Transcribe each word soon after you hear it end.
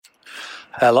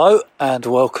Hello and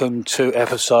welcome to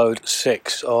episode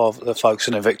 6 of the Folks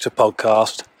and Invicta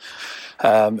podcast.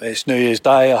 It's New Year's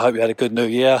Day. I hope you had a good New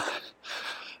Year.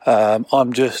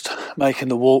 I'm just making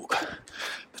the walk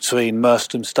between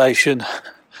Merstham station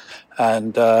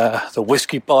and the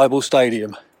Whiskey Bible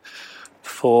Stadium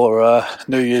for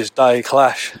New Year's Day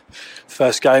clash.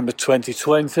 First game of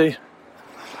 2020.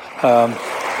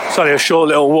 It's only a short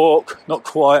little walk, not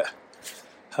quite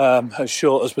as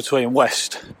short as between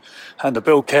West and the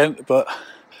Bill Kent, but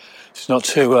it's not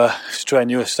too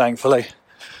strenuous, thankfully.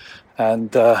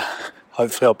 And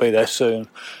hopefully I'll be there soon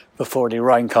before any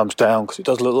rain comes down, because it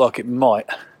does look like it might,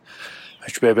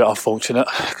 which would be a bit unfortunate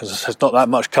because there's not that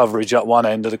much coverage at one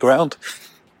end of the ground.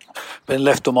 Been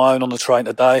left on my own on the train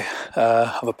today.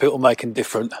 Other people making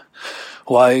different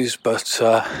ways, but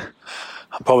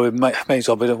probably means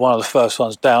I'll be one of the first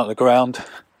ones down at the ground.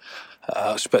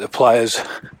 I expect the players,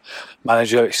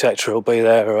 manager, etc. will be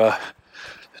there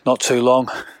not too long,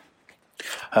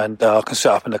 and I can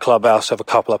set up in the clubhouse, have a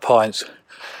couple of pints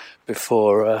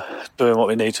before doing what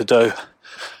we need to do.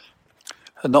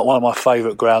 And not one of my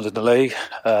favourite grounds in the league,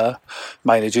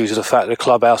 mainly due to the fact that the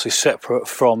clubhouse is separate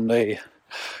from the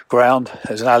ground.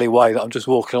 There's an alleyway that I'm just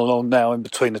walking along now in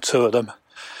between the two of them,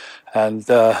 and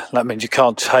that means you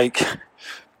can't take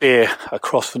beer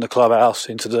across from the clubhouse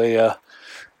into the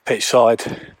pitch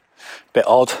side. Bit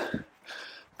odd,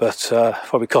 but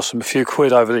probably cost them a few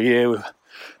quid over the year with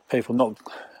people not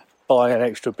buying an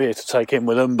extra beer to take in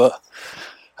with them, but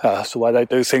that's the way they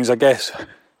do things, I guess.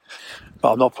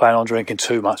 But I'm not planning on drinking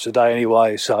too much today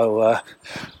anyway, so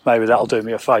maybe that'll do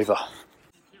me a favour.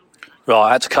 Right,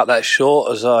 I had to cut that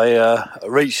short as I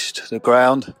reached the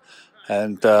ground,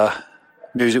 and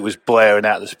music was blaring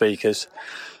out the speakers.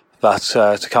 But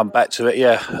to come back to it,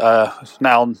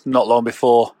 now not long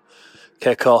before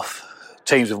kick-off,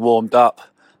 teams have warmed up,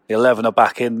 the 11 are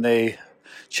back in the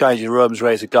changing rooms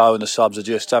ready to go, and the subs are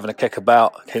just having a kick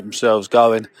about, keep themselves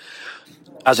going.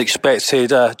 As expected,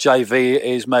 JV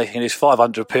is making his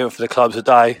 500th appearance for the club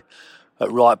today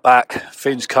at right back.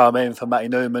 Finn's come in for Matty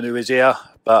Newman, who is here,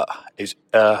 but has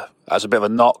a bit of a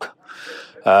knock.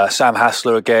 Sam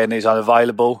Hassler again is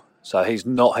unavailable, so he's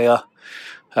not here.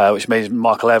 Which means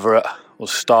Michael Everett will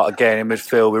start again in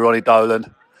midfield with Ronnie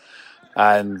Dolan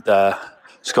and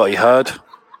Scotty Hurd.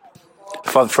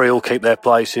 Front three all keep their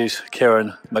places.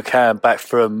 Kieran McCann, back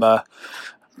from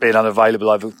being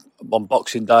unavailable on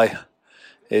Boxing Day,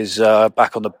 is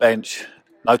back on the bench.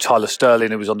 No Tyler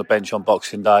Sterling, who was on the bench on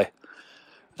Boxing Day.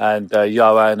 And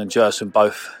Johan and Jerson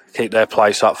both keep their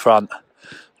place up front,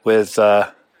 with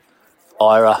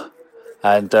Ira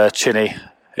and Chinny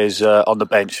is on the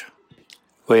bench.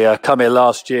 We come here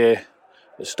last year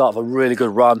at the start of a really good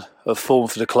run of form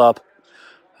for the club.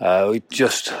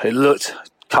 It looked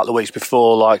a couple of weeks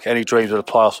before like any dreams of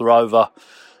the playoffs were over.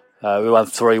 We won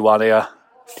 3-1 here.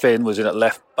 Finn was in at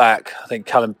left back. I think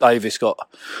Callum Davis got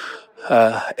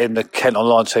in the Kent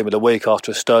Online team of the week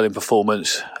after a sterling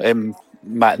performance.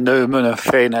 Matt Newman and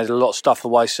Finn had a lot of stuff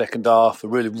away second half, a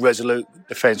really resolute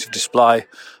defensive display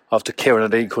after Kieran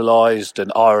had equalised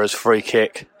and Ira's free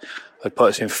kick had put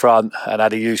us in front, and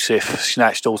Adi Youssef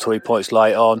snatched all 3 points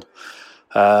late on.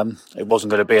 It wasn't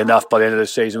going to be enough by the end of the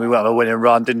season. We went on a winning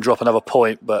run, didn't drop another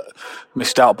point, but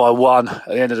missed out by one at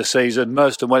the end of the season.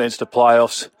 Merstham went into the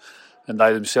playoffs, and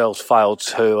they themselves failed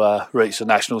to reach the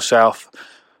National South.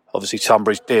 Obviously,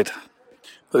 Tunbridge did.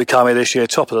 But we come here this year,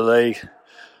 top of the league,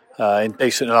 in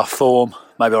decent enough form.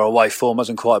 Maybe our away form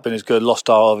hasn't quite been as good.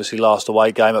 Lost our obviously last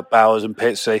away game at Bowers and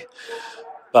Pitsea,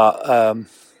 but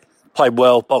played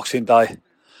well Boxing Day,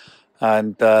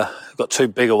 and got two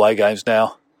big away games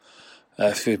now.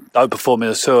 If you don't perform in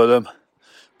the two of them,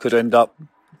 could end up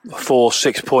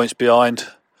 4-6 points behind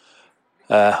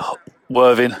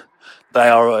Worthing. They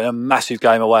are in a massive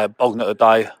game away at Bognor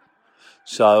today,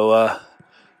 so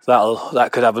that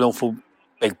could have an awful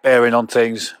big bearing on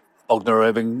things. Bognor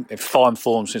have been in fine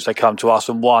form since they come to us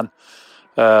and won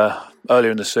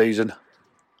earlier in the season.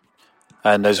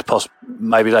 And there's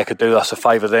maybe they could do us a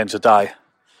favour then today,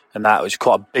 and that was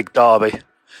quite a big derby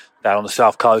down on the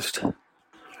south coast.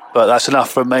 But that's enough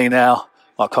from me now.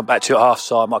 Might come back to you at half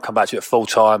time, might come back to you at full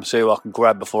time, see what I can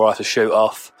grab before I have to shoot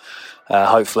off.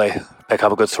 Hopefully pick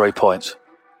up a good 3 points.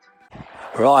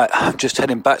 Right, I'm just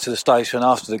heading back to the station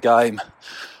after the game.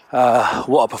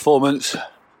 What a performance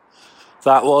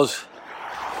that was.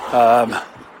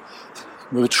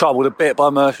 We were troubled a bit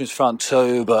by Merchant's front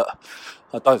two, but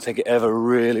I don't think it ever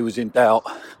really was in doubt.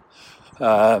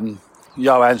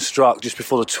 Johan struck just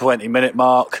before the 20-minute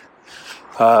mark.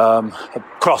 A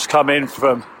cross come in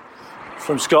from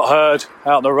Scott Hurd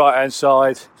out on the right-hand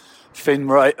side.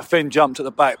 Finn jumped at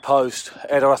the back post.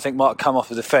 Header, I think, might have come off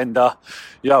the defender.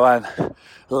 Johan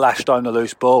lashed on the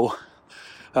loose ball.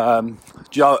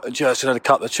 Jerson had a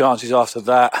couple of chances after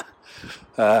that.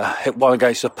 Hit one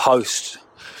against the post,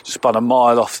 spun a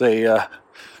mile off the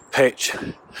pitch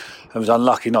and was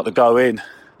unlucky not to go in.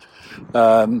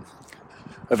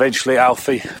 Eventually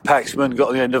Alfie Paxman got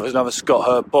on the end of another Scott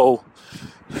Hurt ball,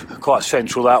 quite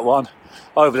central that one,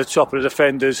 over the top of the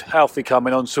defenders. Alfie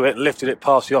coming onto it, lifted it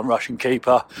past the on-rushing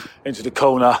keeper into the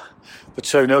corner for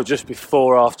 2-0 just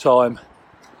before half time.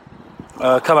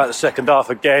 Come out the second half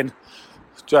again.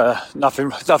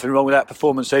 Nothing wrong with that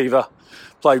performance either.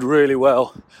 Played really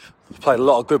well. Played a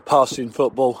lot of good passing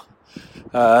football.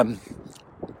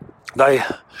 They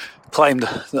claimed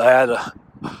they had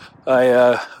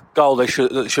a goal that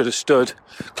should have stood.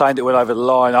 Claimed it went over the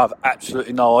line. I've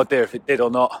absolutely no idea if it did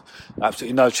or not.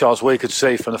 Absolutely no chance we could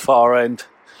see from the far end.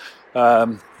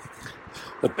 The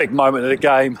big moment of the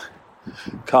game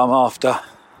come after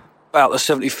about the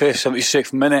 75th,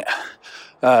 76th minute.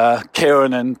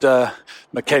 Kieran and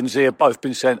Mackenzie have both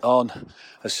been sent on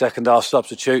as second half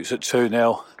substitutes at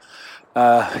 2-0.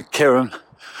 Kieran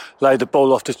laid the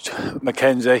ball off to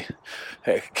Mackenzie.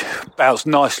 It bounced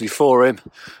nicely for him,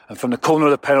 and from the corner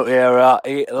of the penalty area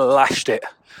he lashed it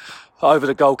over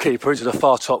the goalkeeper into the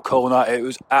far top corner. It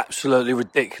was absolutely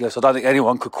ridiculous. I don't think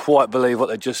anyone could quite believe what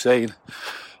they'd just seen.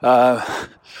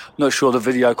 Not sure the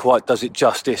video quite does it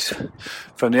justice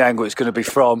from the angle it's going to be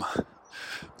from,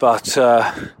 but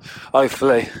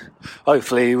hopefully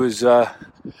he was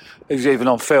even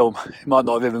on film. He might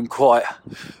not have even quite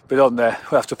been on there.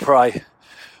 We have to pray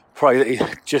that he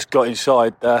just got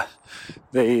inside the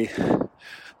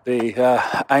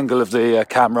angle of the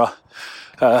camera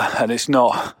and it's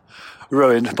not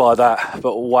ruined by that.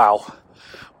 But wow,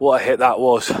 what a hit that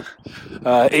was.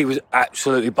 He was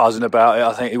absolutely buzzing about it.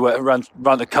 I think he ran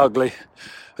to Cugley,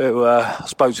 who I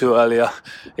spoke to earlier.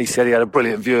 He said he had a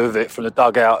brilliant view of it from the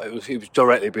dugout. He was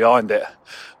directly behind it.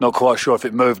 Not quite sure if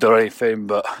it moved or anything,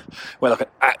 but went like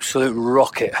an absolute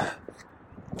rocket.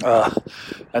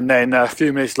 And then a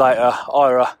few minutes later,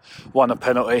 Ira won a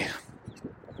penalty.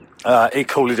 He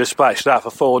coolly dispatched that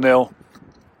for 4-0.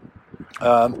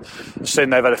 I've seen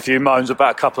they've had a few moans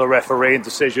about a couple of refereeing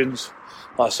decisions.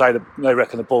 Like I say, they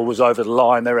reckon the ball was over the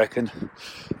line. They reckon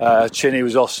Chinny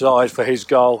was offside for his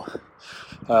goal.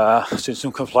 Seen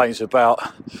some complaints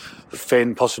about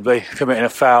Finn possibly committing a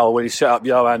foul when he set up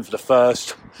Johan for the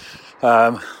first.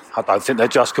 I don't think they're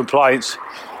just complaints.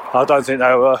 I don't think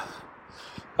they were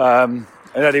in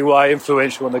any way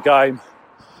influential on the game.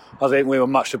 I think we were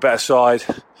much the better side.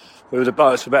 We were the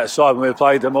better side when we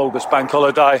played them August Bank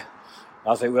Holiday.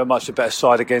 I think we're much the better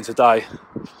side again today.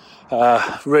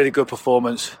 Really good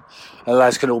performance. The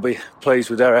lads can all be pleased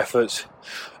with their efforts.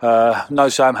 No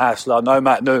Sam Hassler, no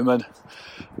Matt Newman,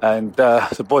 and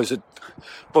the boys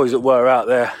that were out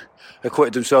there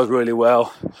acquitted themselves really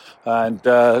well. And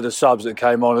the subs that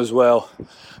came on as well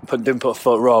didn't put a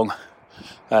foot wrong.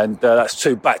 And that's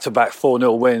two back-to-back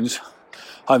 4-0 wins.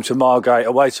 Home to Margate,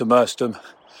 away to Merstham.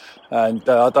 And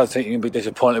I don't think you can be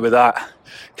disappointed with that.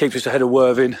 Keeps us ahead of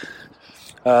Worthing.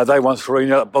 They won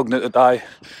 3-0 at Bognor today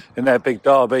in their big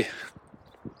derby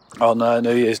on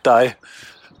New Year's Day.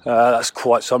 That's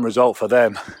quite some result for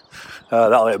them.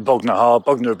 That'll hit Bognor hard.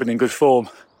 Bognor have been in good form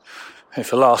for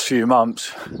the last few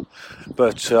months.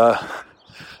 But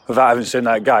without having seen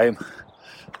that game,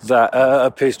 that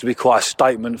appears to be quite a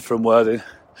statement from Worthing.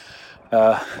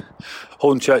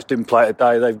 Hornchurch didn't play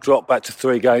today. They've dropped back to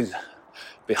 3 games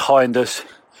behind us,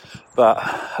 but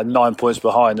at 9 points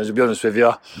behind us. To be honest with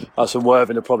you, us and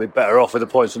Worthing are probably better off with the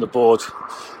points on the board,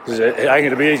 because it ain't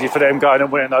going to be easy for them going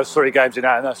and winning those 3 games in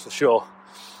hand, that's for sure.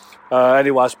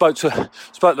 Anyway, I spoke to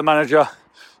the manager,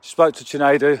 spoke to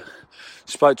Chinedu,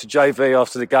 spoke to JV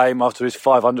after the game, after his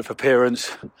 500th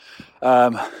appearance.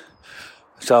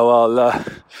 So I'll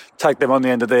take them on the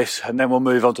end of this, and then we'll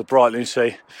move on to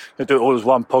Brightlingsea. We'll do it all as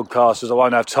one podcast, as I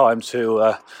won't have time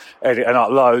to edit and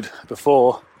upload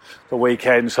before the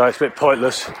weekend, so it's a bit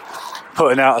pointless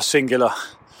putting out a singular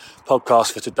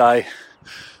podcast for today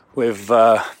with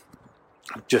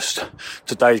just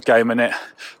today's game in it.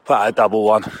 Put out a double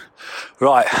one.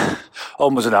 Right,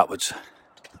 onwards and upwards.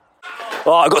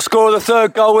 Right, I've got score of the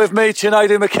third goal with me,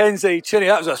 Chinedu Mackenzie. Chinny,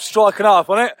 that was a striking half,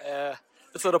 wasn't it? Yeah,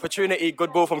 this was an opportunity,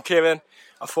 good ball from Kieran.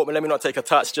 I thought, let me not take a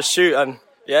touch, just shoot, and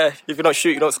yeah, if you don't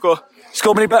shoot, you don't score.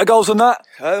 Scored many better goals than that?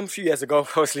 A few years ago,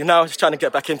 obviously. Now, just trying to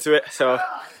get back into it, so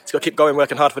just got to keep going,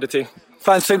 working hard for the team.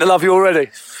 Fans seem to love you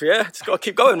already. Yeah, just got to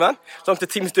keep going, man. As long as the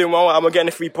team's doing well, I'm getting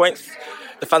the 3 points,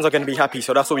 the fans are going to be happy,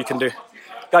 so that's all we can do.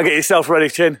 Go get yourself ready,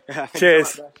 Chin.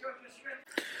 Cheers.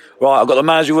 Right, I've got the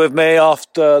manager with me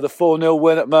after the 4-0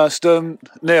 win at Merstham.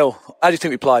 Neil, how do you think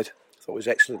we played? I thought it was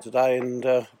excellent today, and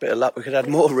a bit of luck we could have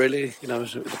more, really. You know,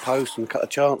 the post and a couple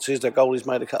of chances. Their goalie's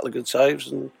made a couple of good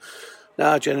saves, and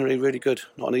generally really good.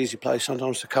 Not an easy place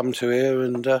sometimes to come to here,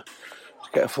 and to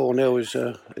get a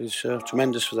 4-0 is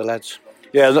tremendous for the lads.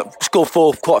 Yeah, look, scored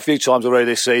 4 quite a few times already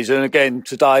this season. And again,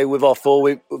 today with our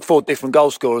 4 different goal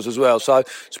scorers as well. So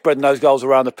spreading those goals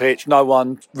around the pitch, no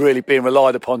one really being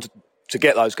relied upon to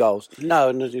get those goals. No,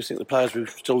 and I do think the players we've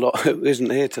still got who isn't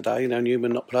here today. You know,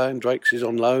 Newman not playing, Drakes is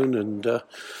on loan, and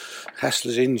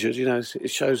Hassler's injured. You know, it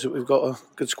shows that we've got a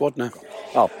good squad now.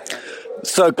 Oh, the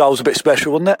third goal's a bit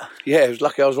special, wasn't it? Yeah, it was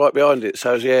lucky I was right behind it.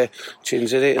 So yeah,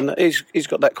 Chin's in it, and he's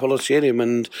got that quality in him,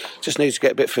 and just needs to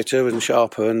get a bit fitter and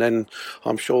sharper, and then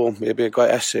I'm sure he'll be a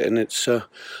great asset. And it's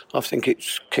I think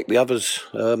it's kicked the others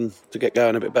to get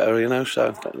going a bit better. You know,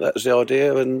 so that was the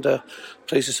idea, and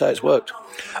pleased to say it's worked.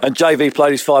 And JV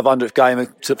played his 500th game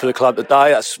for the club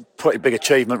today. That's a pretty big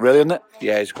achievement, really, isn't it?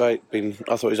 Yeah, it's great. I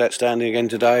thought he was outstanding again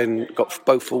today, and got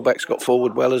both fullbacks got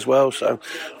forward well as well. So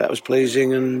that was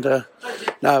pleasing, and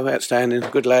outstanding.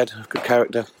 Good lad, good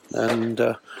character, and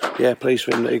pleased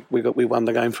for him that we won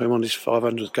the game for him on his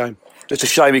 500th game. It's a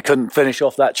shame he couldn't finish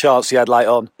off that chance he had late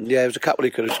on. Yeah, there was a couple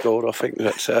he could have scored. I think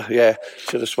that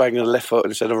should have swung on the left foot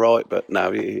instead of right, but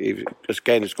no, he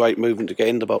again, it's great movement to get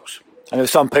in the box. And there were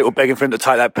some people begging for him to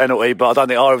take that penalty, but I don't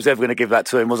think Ira was ever going to give that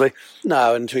to him, was he?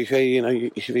 No, and to be fair, you know,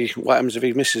 what happens if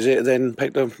he misses it? Then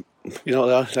people, you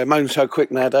know, they moan so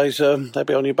quick nowadays. They'd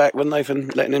be on your back, wouldn't they, for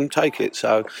letting him take it?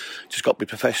 So just got to be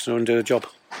professional and do a job.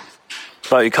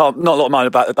 But you can't. Not a lot of moan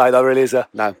about the day, though, really, is there?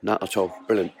 No, not at all.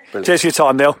 Brilliant. Cheers for your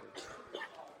time, Neil.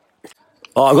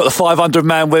 Oh, I've got the 500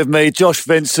 man with me, Josh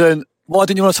Vincent. Why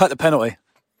didn't you want to take the penalty?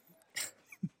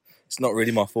 It's not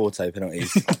really my forte,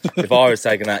 penalties. If I was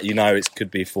taking that, you know it could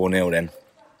be 4-0 then.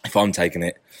 If I'm taking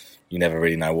it, you never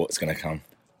really know what's going to come.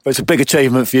 But it's a big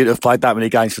achievement for you to have played that many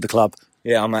games for the club.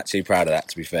 Yeah, I'm actually proud of that,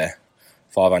 to be fair.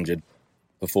 500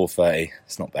 before 30,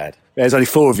 it's not bad. Yeah, there's only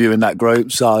 4 of you in that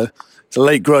group, so it's an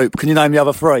elite group. Can you name the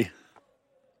other 3?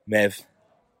 Mev,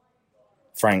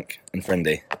 Frank and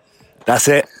Friendy. That's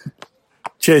it.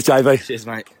 Cheers, JV. Cheers,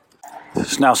 mate.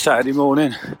 It's now Saturday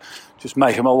morning. Just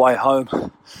making my way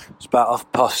home. It's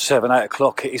about 7, 8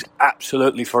 o'clock. It is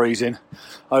absolutely freezing.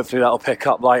 Hopefully that'll pick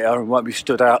up later and won't be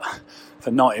stood out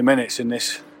for 90 minutes in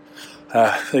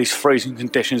these freezing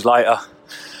conditions later.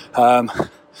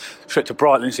 Trip to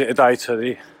Brightlingsea today to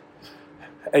the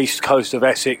east coast of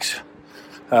Essex.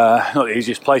 Not the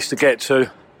easiest place to get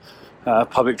to.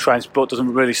 Public transport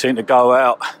doesn't really seem to go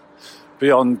out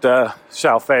beyond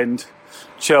Southend,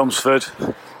 Chelmsford,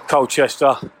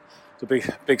 Colchester.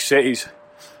 The big cities.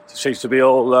 It seems to be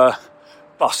all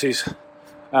buses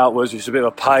outwards, which is a bit of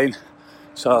a pain.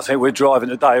 So I think we're driving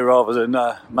today rather than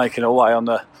making our way on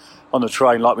the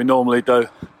train like we normally do.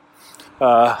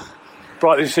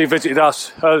 Brightlingsea visited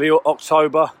us early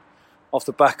October off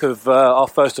the back of our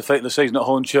first defeat of the season at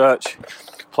Hornchurch.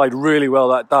 Played really well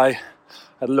that day.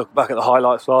 Had a look back at the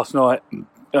highlights last night, and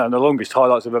the longest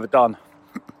highlights I've ever done.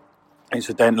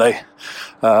 Incidentally,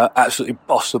 absolutely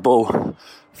bossed the ball.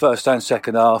 First and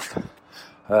second half.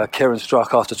 Kieran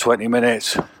struck after 20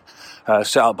 minutes.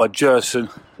 Set up by Jerson.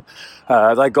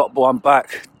 They got one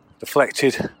back,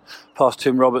 deflected past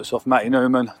Tim Roberts off Matty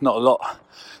Newman. Not a lot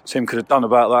Tim could have done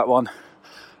about that one.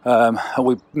 And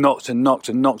we knocked on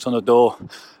the door.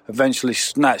 Eventually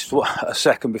snatched a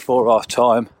second before half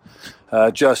time.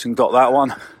 Jerson got that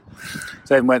one.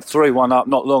 Then went 3-1 up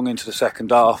not long into the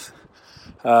second half.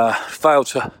 Failed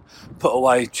to put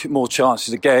away more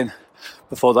chances again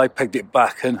before they pegged it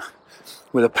back, and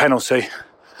with a penalty,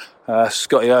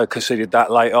 Scotty Hurd conceded that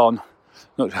late on.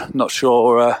 Not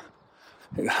sure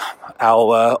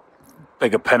how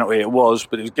big a penalty it was,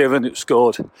 but it was given, it was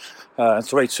scored.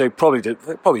 3-2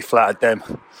 probably flattered them.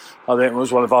 I think it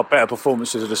was one of our better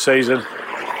performances of the season,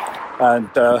 and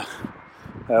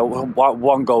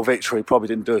one goal victory probably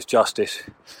didn't do us justice.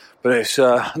 But that's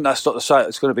not to say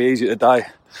it's going to be easy today.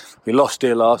 We lost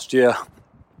here last year.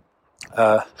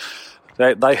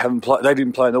 They didn't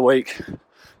play in the week,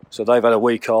 so they've had a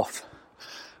week off.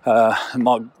 That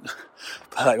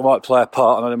might play a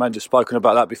part, and I know the manager's spoken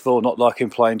about that before, not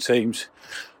liking playing teams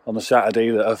on the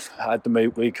Saturday that have had the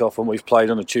week off, and we've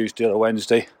played on a Tuesday or a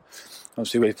Wednesday.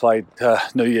 Obviously we played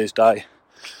New Year's Day,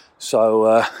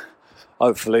 so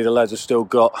hopefully the lads have still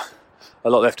got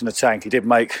a lot left in the tank. He did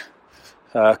make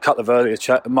a couple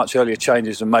of much earlier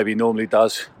changes than maybe he normally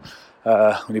does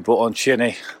when he brought on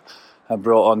Chinny and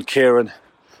brought on Kieran.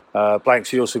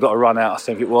 Blanksy also got a run out, I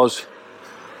think it was,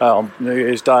 on New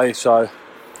Year's Day, so I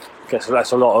guess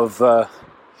that's a lot of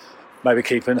maybe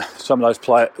keeping some of those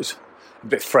players a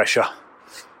bit fresher,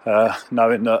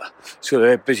 knowing that it's going to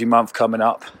be a busy month coming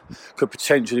up. Could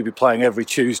potentially be playing every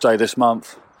Tuesday this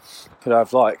month. Could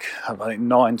have I think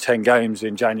 9-10 games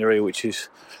in January, which is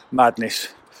madness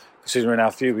considering how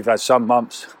few we've had some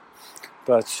months.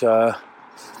 But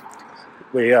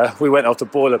we went off the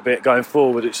boil a bit going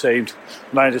forward. It seemed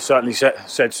the manager certainly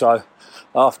said so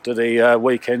after the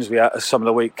weekends we had. Couple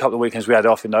of weekends we had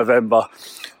off in November.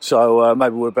 So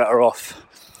maybe we're better off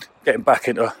getting back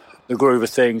into the groove of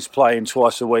things, playing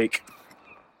twice a week,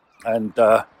 and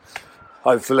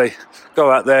hopefully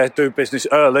go out there, do business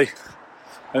early,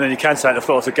 and then you can take the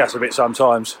foot off the gas a bit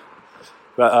sometimes.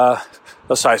 But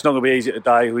let's say it's not going to be easy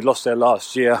today. We lost there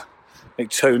last year, I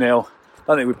think 2-0. I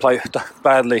don't think we played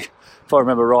badly, if I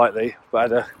remember rightly,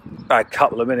 but had a bad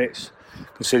couple of minutes,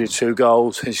 conceded 2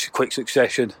 goals in quick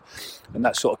succession, and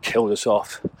that sort of killed us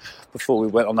off before we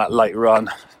went on that late run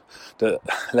that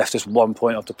left us 1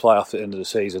 point off the playoff at the end of the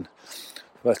season.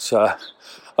 But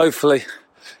hopefully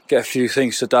get a few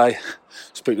things today,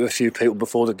 speak to a few people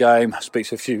before the game, speak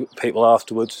to a few people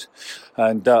afterwards,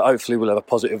 and hopefully we'll have a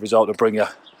positive result to bring you.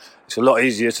 It's a lot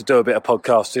easier to do a bit of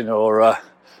podcasting or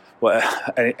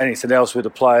anything else with the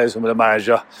players and with the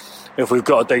manager if we've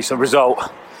got a decent result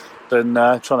than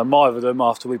trying to mither them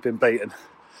after we've been beaten.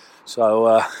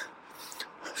 So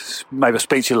maybe I'll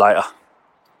speak to you later.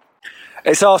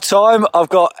 It's half time. I've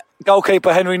got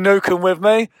goalkeeper Henry Newcombe with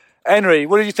me. Henry,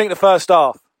 what did you think the first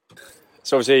half?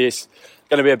 So obviously it's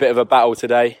going to be a bit of a battle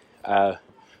today. Not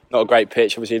a great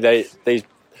pitch. Obviously the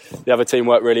other team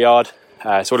worked really hard.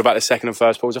 It's all about the second and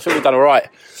first balls. I think we've done all right.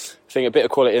 I think a bit of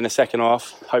quality in the second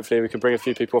half. Hopefully we can bring a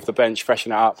few people off the bench,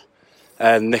 freshen it up,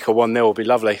 and nick a 1-0 will be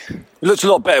lovely. It looked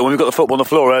a lot better when we got the football on the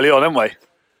floor early on, haven't we?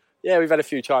 Yeah, we've had a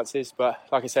few chances, but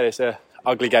like I said, it's an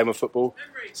ugly game of football.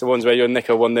 It's the ones where you'll nick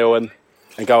a 1-0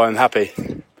 and go home happy.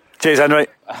 Cheers, Henry.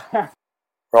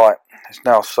 Right, it's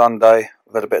now Sunday.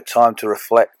 We've had a bit of time to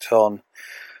reflect on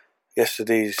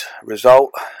yesterday's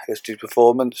result, yesterday's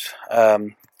performance.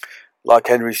 Like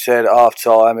Henry said at half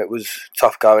time, it was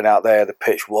tough going out there. The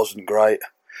pitch wasn't great.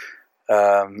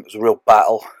 It was a real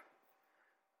battle.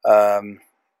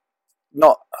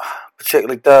 Not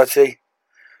particularly dirty,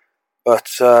 but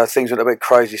things went a bit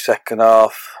crazy second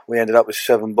half. We ended up with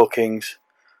 7 bookings.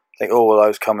 I think all of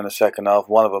those come in the second half.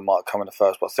 One of them might come in the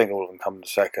first, but I think all of them come in the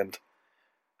second.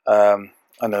 And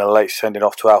then a late sending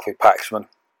off to Alfie Paxman.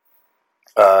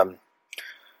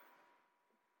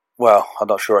 Well, I'm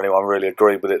not sure anyone really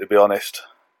agreed with it, to be honest,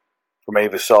 from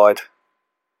either side.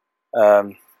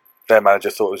 Their manager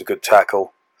thought it was a good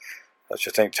tackle, which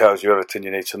I think tells you everything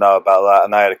you need to know about that.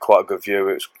 And they had quite a good view.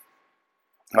 It was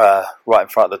right in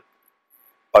front of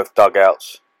both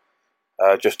dugouts,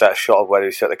 just that shot of where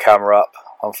he set the camera up,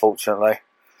 unfortunately.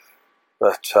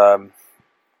 But it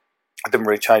didn't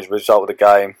really change the result of the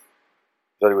game.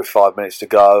 It was only with 5 minutes to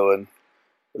go, and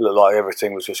it looked like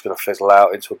everything was just going to fizzle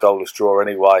out into a goalless draw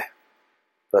anyway.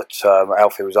 But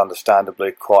Alfie was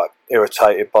understandably quite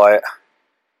irritated by it.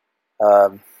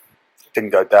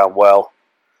 Didn't go down well.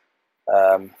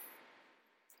 But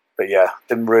yeah,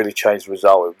 didn't really change the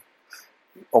result. It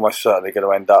was almost certainly going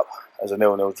to end up as a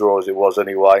 0-0 draw as it was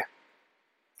anyway.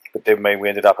 But didn't mean we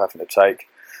ended up having to take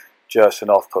Jerson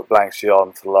off, put Brightlingsea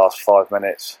on for the last 5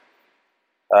 minutes.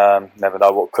 Never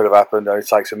know what could have happened. It only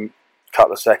takes a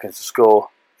couple of seconds to score.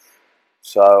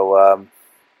 So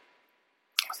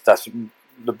that's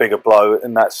the bigger blow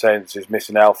in that sense, is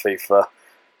missing Alfie for I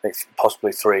think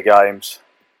possibly 3 games.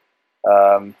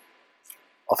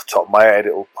 Off the top of my head,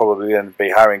 it will probably then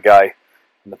be Haringey,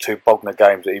 and the 2 Bognor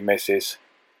games that he misses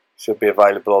should be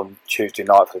available on Tuesday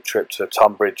night for the trip to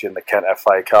Tunbridge in the Kent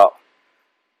FA Cup.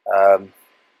 And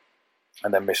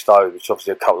then missed those, which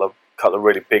obviously a couple of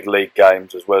really big league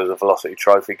games, as well as a Velocity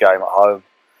Trophy game at home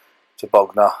to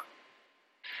Bognor.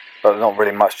 But not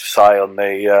really much to say on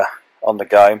the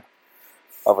game,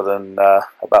 other than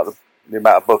about the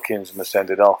amount of bookings and the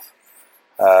sending off.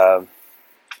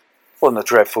 Wasn't a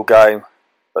dreadful game,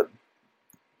 but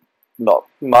not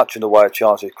much in the way of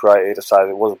chances created. I say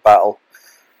it was a battle.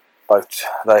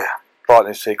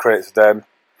 Brightlingsea, credit to them,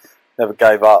 never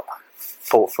gave up,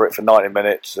 fought for it for 90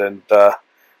 minutes, and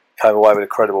came away with a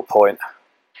credible point.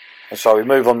 And so we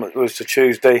move on to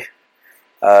Tuesday,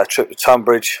 trip to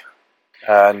Tunbridge,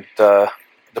 and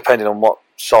depending on what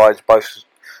sides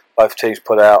both teams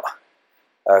put out,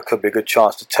 could be a good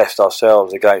chance to test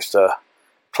ourselves against a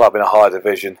club in a higher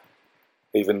division,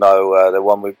 even though they're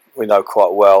one we know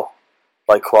quite well,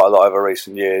 played quite a lot over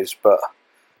recent years. But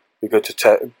it'd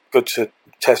be good to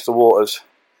test the waters,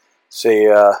 see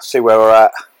where we're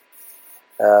at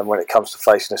when it comes to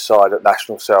facing a side at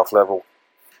National South level.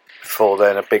 before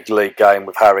then a big league game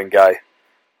with Haringey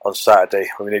on Saturday,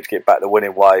 when we need to get back to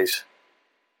winning ways.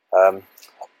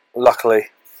 Luckily,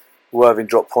 Worthing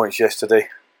dropped points yesterday,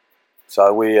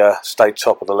 so we stayed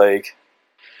top of the league,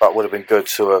 but would have been good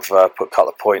to have put a couple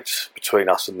of points between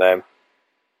us and them.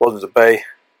 Wasn't to be,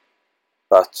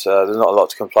 but there's not a lot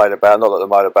to complain about, not a lot to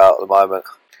moan about at the moment.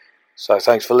 So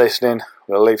thanks for listening.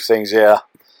 We'll leave things here.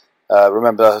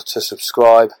 Remember to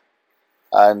subscribe,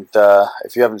 and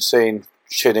if you haven't seen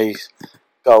Chinny's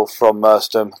goal from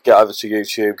Merstham, get over to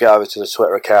YouTube, get over to the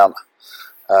Twitter account,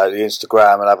 the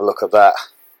Instagram, and have a look at that.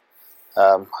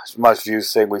 It's the most viewed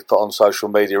thing we've put on social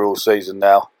media all season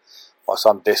now, by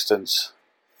some distance.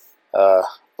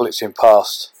 Blitzing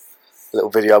past a little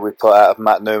video we put out of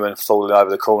Matt Newman falling over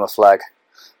the corner flag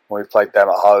when we played them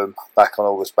at home back on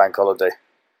August Bank Holiday.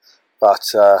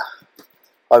 But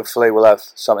hopefully we'll have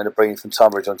something to bring you from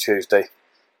Tunbridge on Tuesday.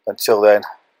 Until then,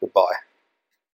 goodbye.